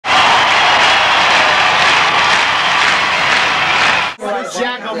That's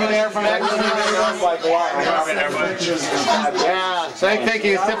Jack over there from X. Yeah, thank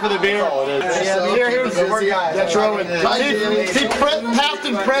you. Sip for the beer. Yeah, here's Zetro and see past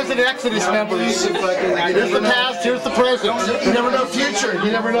and present Exodus members. Here's the past, here's the present. You never know future.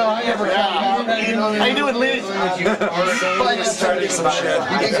 You never know. How you doing, Lee?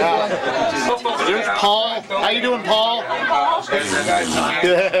 There's Paul. How you doing, Paul?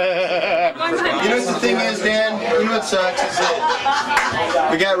 You know what the thing is, Dan? You know what sucks is that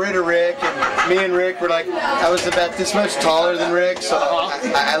we got rid of Rick, and me and Rick were like, I was about this much taller than Rick, so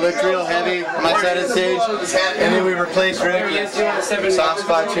I looked real heavy on my side of the stage, and then we replaced Rick with soft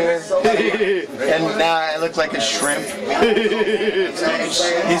spot chair, and now I look like a shrimp.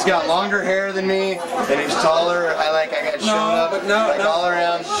 He's got longer hair than me, and he's taller. I got shown up all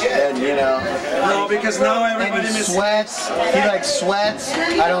around, and you know. No, because now everybody sweats. He sweats.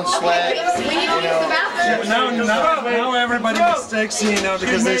 I don't sweat. You know. Now everybody mistakes you,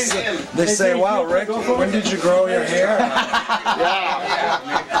 because they say, "Wow, Rick, when did you grow your hair?"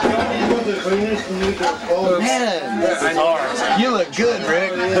 Man, you look good,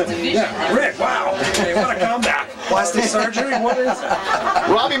 Rick. Yeah, Rick. Wow, hey, what a comeback! Plastic surgery? What is it?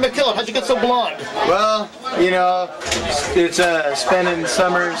 Robbie McKillop, how'd you get so blonde? Well, you know, it's spending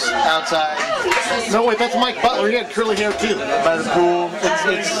summers outside. No, wait, that's Mike Butler. He had curly hair too. By the pool.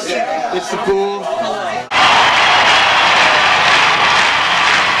 It's the pool.